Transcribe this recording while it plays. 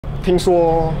听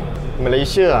说马来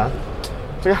西亚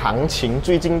这个行情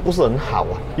最近不是很好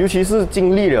啊，尤其是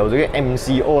经历了这个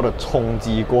MCO 的冲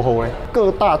击过后呢，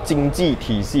各大经济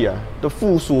体系啊的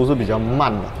复苏是比较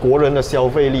慢的，国人的消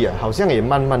费力啊好像也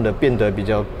慢慢的变得比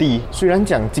较低。虽然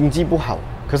讲经济不好，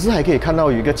可是还可以看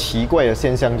到有一个奇怪的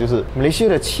现象，就是马来西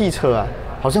亚的汽车啊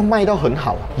好像卖到很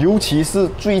好，尤其是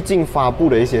最近发布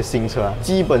的一些新车啊，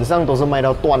基本上都是卖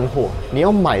到断货，你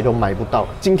要买都买不到。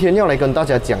今天要来跟大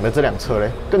家讲的这辆车呢，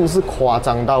更是夸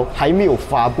张到还没有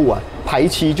发布啊，排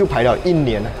期就排了1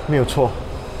年了，没有错，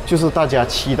就是大家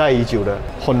期待已久的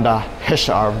Honda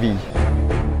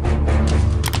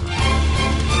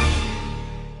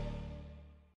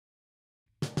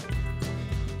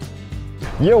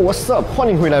HR-V。Yo, what's up？ 欢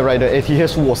迎回来 Rider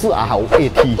ATH， 我是阿豪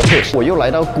ATH， 我又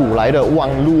来到古来的Wang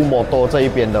Motor这一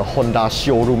边的 Honda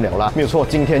showroom 了啦。没有错，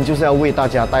今天就是要为大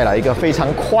家带来一个非常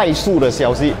快速的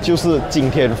消息，就是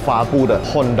今天发布的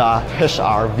Honda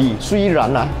HR-V。虽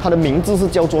然啊，它的名字是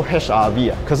叫做 HR-V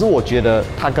啊，可是我觉得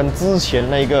它跟之前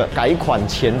那个改款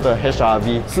前的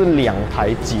HR-V 是2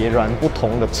台截然不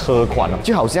同的车款哦。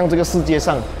就好像这个世界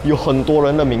上有很多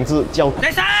人的名字叫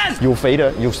有肥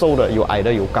的、有瘦的、有矮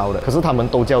的、有高的，可是他们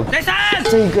都叫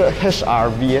这个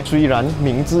HR-V， 虽然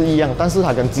名字一样，但是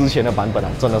它跟之前的版本啊，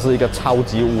真的是一个超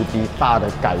级无敌大的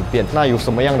改变。那有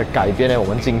什么样的改变呢？我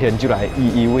们今天就来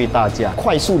一一为大家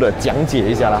快速的讲解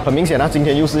一下啦。很明显啊，今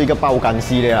天又是一个爆肝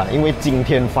系列啊，因为今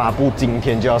天发布，今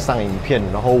天就要上影片，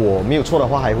然后我没有错的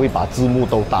话，还会把字幕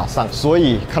都打上。所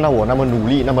以看到我那么努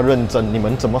力、那么认真，你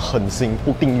们怎么狠心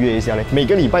不订阅一下呢？每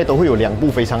个礼拜都会有2部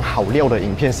非常好料的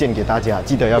影片献给大家，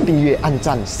记得要订阅、按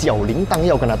赞、小铃铛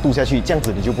要跟它嘟下去，这样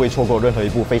子你就不会错过任何一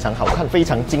部非常好看、非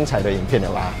常精彩的影片了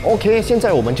啦。OK， 现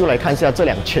在我们就来看一下这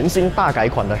辆全新大改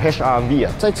款的 HR-V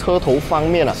啊，在车头方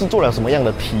面啊是做了什么样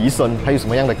的提升，还有什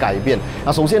么样的改变？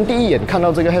那首先第一眼看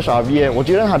到这个 HR-V， 我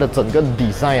觉得它的整个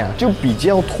design 啊就比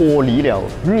较脱离了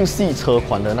日系车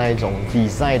款的那一种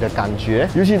design 的感觉，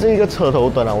尤其这一个车头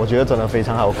灯啊，我觉得真的非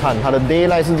常好看。它的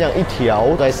daylight 是这样一条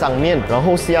在上面，然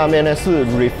后下面呢是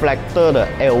reflector 的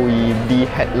LED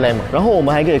headlamp， 然后我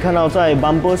们还可以看到在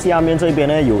bumper 下面这边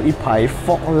呢有一排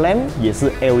fog lamp， 也是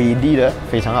LED 的，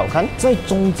非常好看。在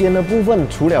中间的部分，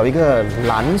除了一个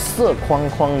蓝色框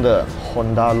框的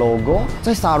Honda logo，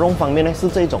 在沙龙方面呢是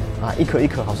这种啊，一颗一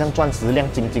颗好像钻石亮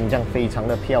晶晶这样，非常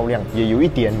的漂亮，也有一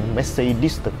点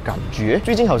Mercedes 的感觉。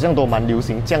最近好像都蛮流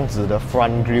行这样子的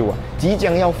front grille 啊，即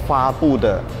将要发布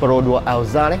的 Corolla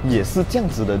Alza 呢也是这样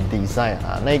子的 design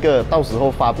啊。那个到时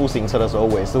候发布新车的时候，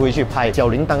我也是会去拍，小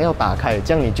铃铛要打开，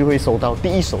这样你就会收到第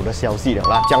一手的消息了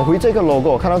啦。讲回这个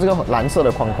logo， 看到这个蓝色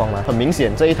的框框啊，很明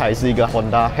显这一台是一个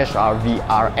Honda HR-V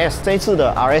RS， 这一次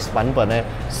的 RS 版本呢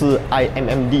是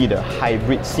IMMD 的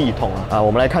Hybrid 系统啊。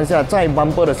我们来看一下，在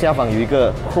bumper 的下方有一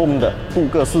个 Chrome 的镀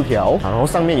铬饰条，然后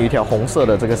上面有一条红色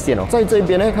的这个线哦，在这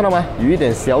边呢看到吗？有一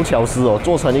点小巧思哦，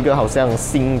做成一个好像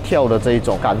心跳的这一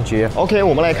种感觉。OK，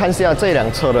 我们来看一下这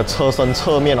辆车的车身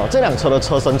侧面哦，这辆车的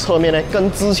车身侧面呢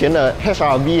跟之前的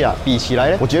HR-V 啊比起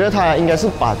来呢，我觉得它应该是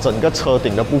把整个车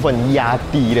顶的部分压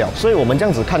低了，所以我们这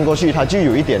样子看过去，它就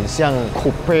有一点像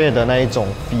Coupe 的那一种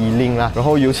feeling 啦。然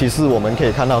后尤其是我们可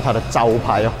以看到它的招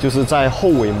牌哦，就是在后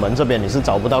尾门这边你是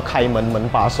找不到开门门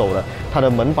把手的，它的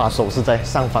门把手是在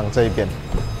上方这一边，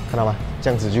看到吗？这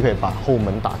样子就可以把后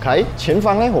门打开。前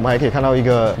方呢，我们还可以看到一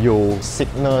个有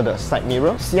signal 的 side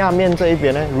mirror。下面这一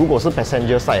边呢，如果是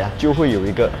passenger side 啊，就会有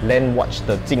一个 lane watch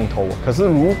的镜头。可是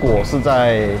如果是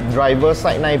在 driver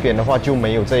side 那一边的话，就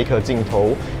没有这一颗镜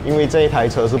头，因为这一台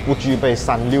车是不具备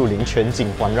360全景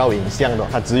环绕影像的，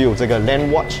它只有这个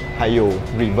lane watch 还有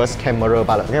reverse camera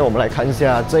罢了。OK， 我们来看一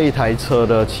下这一台车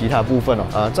的其他部分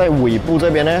哦。在尾部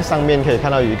这边呢，上面可以看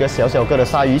到有一个小小个的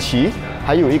鲨鱼鳍，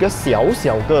还有一个小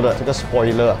小个的这个 spoiler。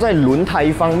在轮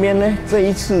胎方面呢，这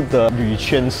一次的铝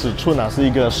圈尺寸啊是一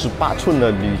个18寸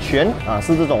的铝圈啊，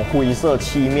是这种灰色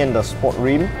漆面的 sport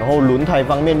rim。然后轮胎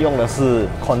方面用的是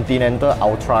Continental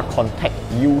Ultra Contact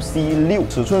UC6，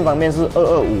 尺寸方面是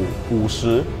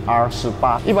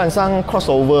225/50R18。一般上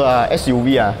crossover 啊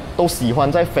SUV 啊都喜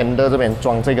欢在 fender 这边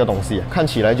装这个东西，看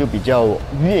起来就比较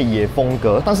越野风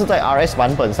格。但是在 RS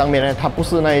版本上面呢，它不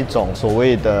是那一种所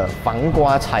谓的防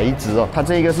刮材质哦，它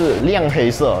这个是亮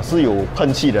黑色，是有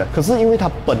喷漆的。可是因为它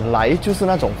本来就是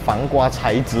那种防刮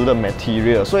材质的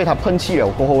material， 所以它喷漆了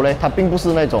过后呢，它并不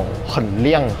是那种很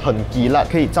亮、很激辣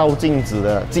可以照镜子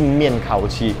的镜面烤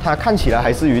漆，它看起来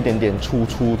还是有一点点粗突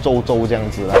出皱皱这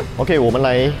样子啦。OK， 我们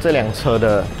来这辆车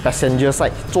的 passenger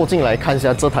side 坐进来看一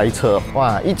下这台车。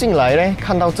哇，一进来呢，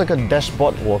看到这个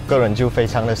dashboard， 我个人就非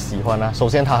常的喜欢啦。首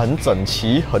先它很整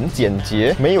齐，很简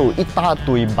洁，没有一大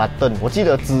堆 button。我记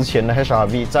得之前的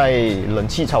HR-V 在冷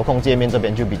气操控界面这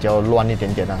边就比较乱一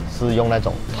点点啊，是用那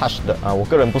种 touch 的啊，我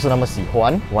个人不是那么喜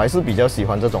欢，我还是比较喜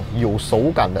欢这种有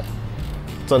手感的，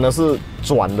真的是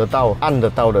转得到、按得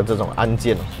到的这种按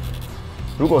键。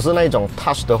如果是那种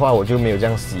touch 的话，我就没有这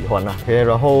样喜欢啦。OK，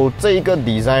 然后这一个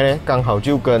design 呢，刚好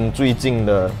就跟最近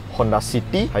的 Honda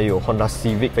City 还有 Honda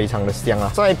Civic 非常的像啊。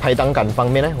在排档杆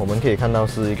方面呢，我们可以看到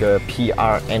是一个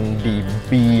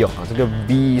PRND-V 哦，这个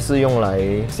V 是用来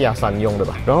下山用的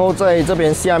吧。然后在这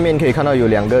边下面可以看到有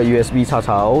2个 USB 插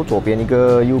槽，左边一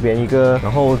个，右边一个。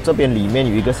然后这边里面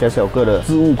有一个小小个的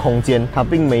置物空间，它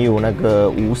并没有那个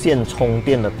无线充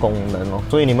电的功能哦，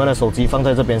所以你们的手机放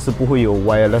在这边是不会有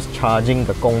wireless charging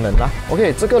的功能啦。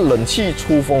OK， 这个冷气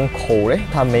出风口呢，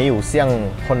它没有像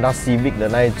Honda Civic 的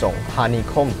那一种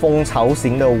honeycomb 蜂巢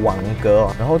型的网格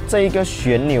哦，然后这一个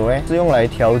旋钮呢是用来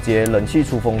调节冷气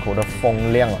出风口的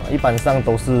风量哦，一般上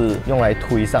都是用来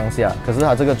推上下，可是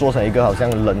它这个做成一个好像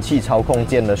冷气操控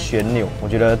键的旋钮，我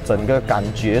觉得整个感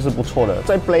觉是不错的。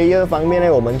在 player 方面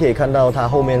呢，我们可以看到它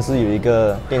后面是有一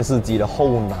个电视机的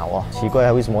后脑啊，奇怪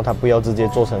为什么它不要直接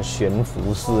做成悬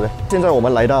浮式呢？现在我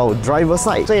们来到 driver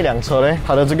side， 这一辆车呢，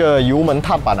它的这个油门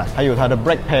踏板啊，还有它的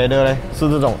brake pedal 呢是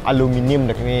这种 aluminium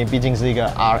的，因为毕竟是一个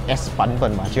RS 版本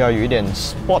嘛，就要有一点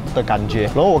sport 的感觉。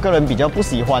然后我个人比较不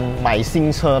喜欢买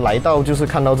新车来到就是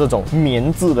看到这种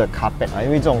棉质的 carpet 啊，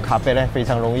因为这种 carpet 呢非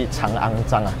常容易常肮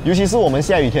脏啊，尤其是我们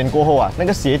下雨天过后啊，那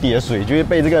个鞋底的水就会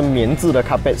被这个棉质的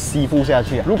carpet 吸附下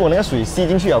去啊。如果那个水吸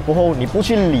进去了过后，你不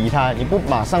去理它，你不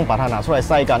马上把它拿出来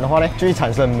晒干的话呢，就会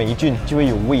产生霉菌，就会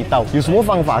有味道。有什么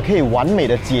方法可以完美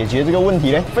的解决这个问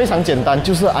题呢？非常简单，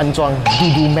就是安装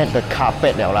Dodo mat 的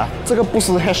carpet 了啦。这个不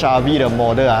是 HR-V 的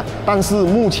model 啊，但是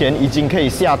目前已经可以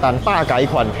下单大改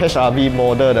款 HR-V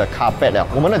model 的 carpet 了。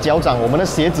我们的脚掌、我们的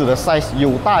鞋子的 size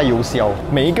有大有小，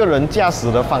每一个人驾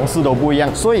驶的方式都不一样，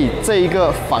所以这一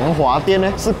个防滑垫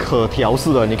呢是可调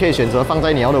式的，你可以选择放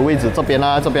在你要的位置，这边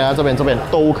啊、这边啊、这边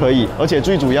都可以。而且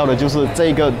最主要的就是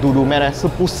这个 Dodo mat 呢是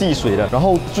不吸水的，然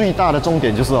后最大的重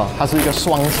点就是它是一个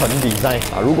双层design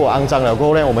啊，如果肮脏了过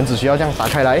后呢，我们只需要这样打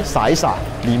开来撒一撒，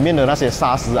里面的那些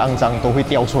砂石肮脏都会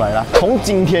掉出来了。从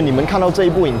今天你们看到这一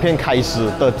部影片开始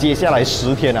的接下来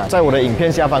10天啊，在我的影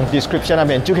片下方 description 那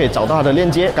边就可以找到它的链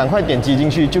接，赶快点击进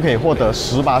去就可以获得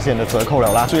18%的折扣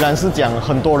了啦。虽然是讲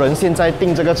很多人现在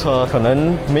订这个车可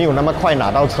能没有那么快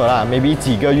拿到车啦 ，maybe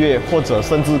几个月或者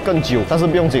甚至更久，但是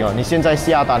不用紧哦，你现在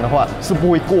下单的话是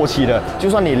不会过期的，就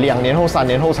算你2年后、3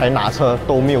年后才拿车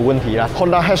都没有问题啦。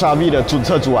Honda HR-V 的准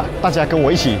车主啊，大家跟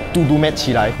我一起Dodo mat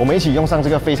起来，我们一起用上这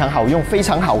个非常好用、非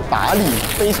常好打理、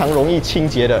非常容易清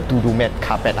洁的Dodo mat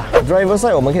carpet 啊。Driver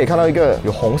side 我们可以看到一个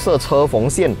有红色车缝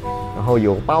线，然后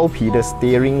有包皮的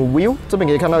steering wheel， 这边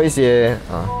可以看到一些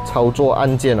操作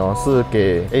按键哦，是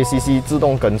给 ACC 自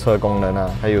动跟车功能啊，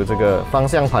还有这个方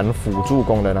向盘辅助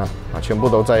功能啊，全部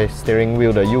都在 steering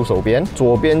wheel 的右手边，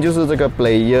左边就是这个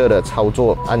player 的操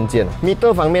作按键。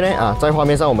meter 方面呢在画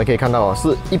面上我们可以看到是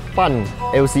一半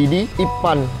LCD 一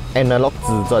半 analog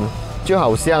指针。就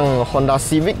好像 Honda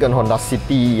Civic 跟 Honda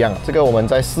City 一样，这个我们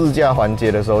在试驾环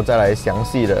节的时候再来详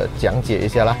细的讲解一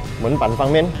下啦。门板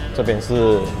方面，这边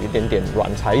是一点点软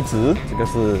材质，这个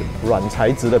是软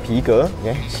材质的皮革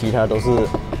 ，OK， 其他都是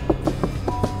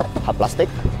hard plastic。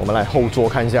我们来后座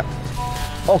看一下。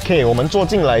OK， 我们坐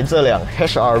进来这辆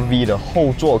HR-V 的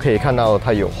后座，可以看到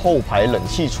它有后排冷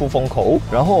气出风口，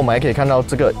然后我们还可以看到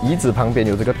这个椅子旁边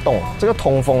有这个洞，这个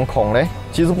通风孔呢，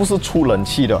其实不是出冷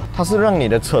气的，它是让你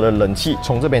的车的冷气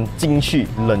从这边进去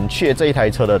冷却这一台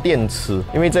车的电池，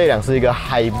因为这一辆是一个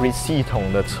hybrid 系统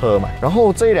的车嘛。然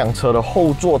后这一辆车的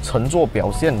后座乘坐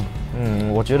表现，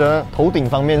我觉得头顶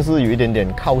方面是有一点点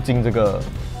靠近这个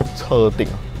车顶，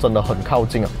真的很靠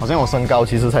近啊，好像我身高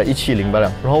其实才170罢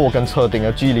了，然后我跟车顶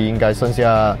的距离应该剩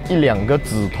下1-2个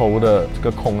指头的这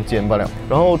个空间罢了。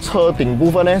然后车顶部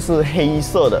分呢是黑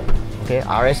色的。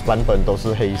OK，RS 版本都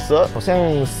是黑色，好像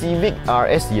Civic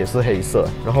RS 也是黑色。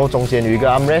然后中间有一个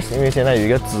armrest， 因为现在有一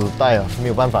个纸袋啊，没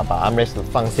有办法把 armrest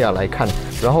放下来看。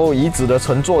然后椅子的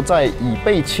乘坐在椅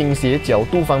背倾斜角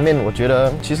度方面，我觉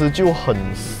得其实就很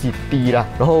City 啦。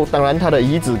然后当然它的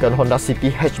椅子跟 Honda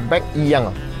City Hatchback 一样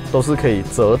啊，都是可以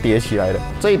折叠起来的，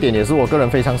这一点也是我个人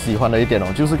非常喜欢的一点哦，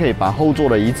就是可以把后座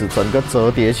的椅子整个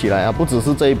折叠起来啊，不只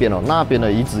是这一边哦，那边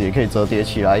的椅子也可以折叠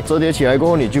起来。折叠起来过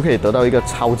后，你就可以得到一个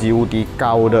超级无敌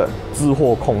高的置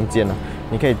货空间了。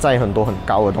你可以载很多很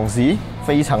高的东西，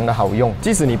非常的好用。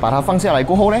即使你把它放下来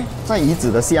过后呢，在椅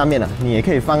子的下面啊，你也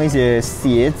可以放一些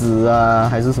鞋子啊，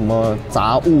还是什么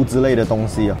杂物之类的东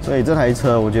西啊。所以这台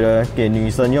车我觉得给女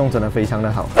生用真的非常的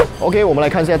好。OK， 我们来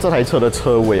看一下这台车的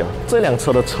车尾啊，这辆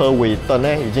车的车尾灯呢，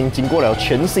已经经过了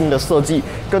全新的设计，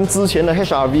跟之前的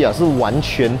HR-V 啊是完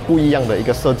全不一样的一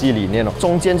个设计理念哦。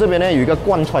中间这边呢有一个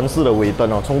贯穿式的尾灯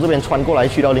哦，从这边穿过来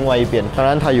去到另外一边。当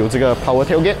然它有这个 Power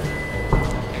Tailgate。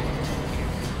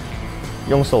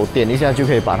用手点一下就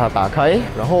可以把它打开，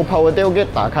然后 Power Tailgate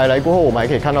打开来过后，我们还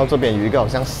可以看到这边有一个好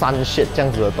像 sunshade 这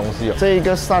样子的东西哦。这一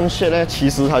个 sunshade 呢，其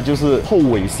实它就是后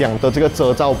尾箱的这个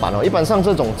遮罩板哦。一般上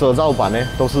这种遮罩板呢，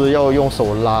都是要用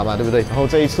手拉嘛，对不对？然后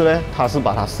这一次呢，它是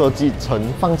把它设计成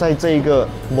放在这一个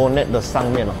bonnet 的上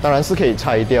面哦，当然是可以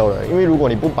拆掉的，因为如果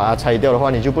你不把它拆掉的话，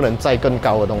你就不能载更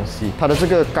高的东西。它的这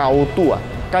个高度啊。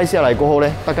盖下来过后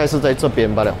呢，大概是在这边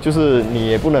罢了，就是你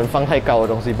也不能放太高的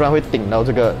东西，不然会顶到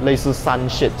这个类似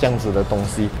sunshade这样子的东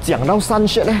西。讲到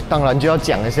sunshade呢，当然就要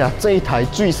讲一下这一台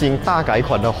最新大改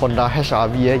款的 Honda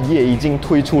HR-V 也已经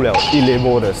推出了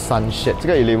Elevo 的sunshade。这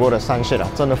个 Elevo 的sunshade啊，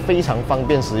真的非常方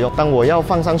便使用。当我要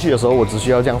放上去的时候，我只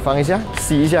需要这样放一下，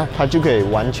吸一下，它就可以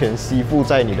完全吸附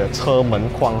在你的车门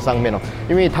框上面哦。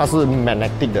因为它是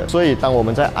magnetic 的，所以当我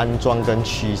们在安装跟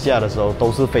取下的时候都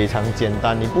是非常简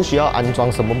单，你不需要安装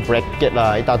什么 bracket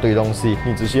啦，一大堆东西，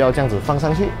你只需要这样子放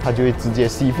上去，它就会直接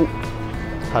吸附。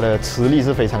它的磁力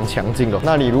是非常强劲的。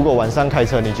那你如果晚上开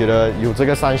车，你觉得有这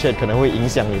个sunshade可能会影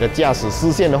响你的驾驶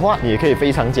视线的话，你也可以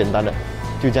非常简单的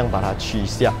就这样把它取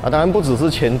下啊。当然不只是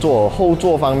前座，后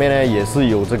座方面呢也是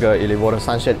有这个 Elevo 的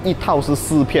sunshade，一套是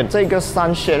4片。这个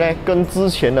sunshade呢跟之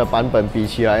前的版本比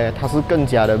起来，它是更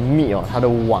加的密哦，它的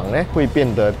网呢会变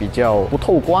得比较不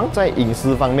透光，在隐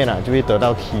私方面啊就会得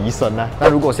到提升啊。那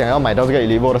如果想要买到这个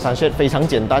Elevo 的sunshade，非常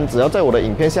简单，只要在我的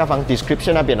影片下方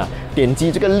description 那边啊，点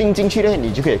击这个 link 进去呢，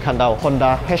你就可以看到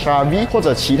Honda HR-V 或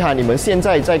者其他你们现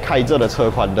在在开着的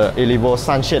车款的 Elevo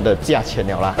sunshade 的价钱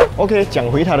了啦。OK， 讲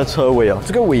回它的车尾哦。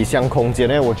这个尾箱空间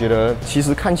呢，我觉得其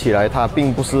实看起来它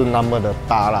并不是那么的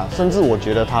大啦，甚至我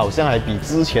觉得它好像还比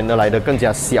之前的来的更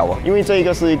加小啊。因为这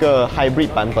个是一个 hybrid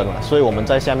版本嘛，所以我们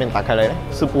在下面打开来呢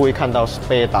是不会看到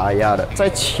spare tire 的。在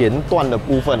前段的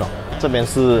部分哦，这边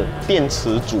是电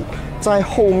池组。在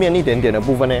后面一点点的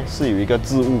部分呢，是有一个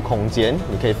置物空间，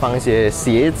你可以放一些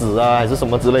鞋子啊，还是什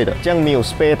么之类的。这样没有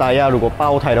spare tire， 如果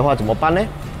爆胎的话怎么办呢？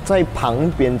在旁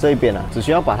边这边啊，只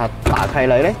需要把它打开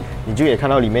来呢，你就可以看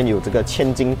到里面有这个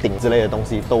千斤顶之类的东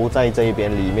西都在这一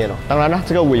边里面哦。当然了，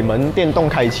这个尾门电动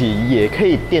开启也可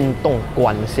以电动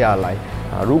关下来。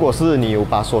如果是你有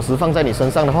把锁匙放在你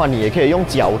身上的话，你也可以用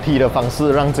脚踢的方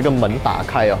式让这个门打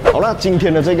开哦。好了，今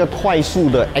天的这个快速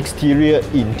的 exterior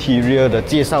interior 的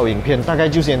介绍影片大概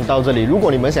就先到这里。如果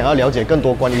你们想要了解更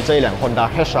多关于这一辆 Honda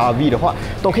HR-V 的话，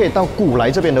都可以到古来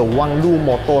这边的 Wang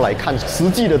Motor 来看实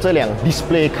际的这辆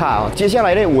display car 接下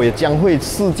来呢，我也将会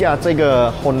试驾这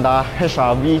个 Honda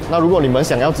HR-V。那如果你们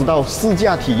想要知道试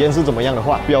驾体验是怎么样的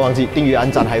话，不要忘记订阅、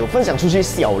按赞，还有分享出去，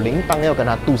小铃铛要跟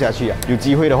它嘟下去啊！有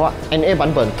机会的话 ，NA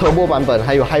版本、Turbo 版本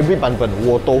还有 Hybrid 版本，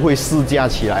我都会试驾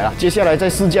起来啦。接下来在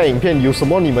试驾影片有什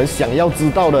么你们想要知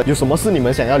道的，有什么是你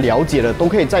们想要了解的，都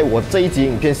可以在我这一集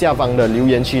影片下方的留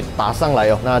言区打上来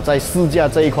哦。那在试驾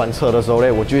这一款车的时候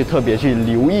呢，我就会特别去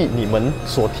留意你们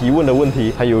所提问的问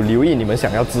题，还有留意你们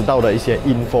想要知道的一些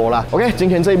info 啦。OK， 今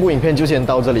天这一部影片就先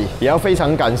到这里，也要非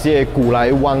常感谢古来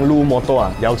Wang Motor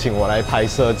邀请我来拍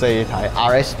摄这一台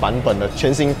RS 版本的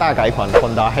全新大改款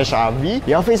Honda HR-V，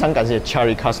 也要非常感谢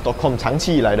Caricarz.com 长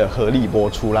期以来的合力播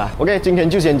出啦。OK， 今天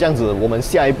就先这样子，我们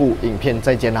下一部影片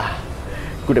再见啦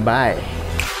 ，Goodbye。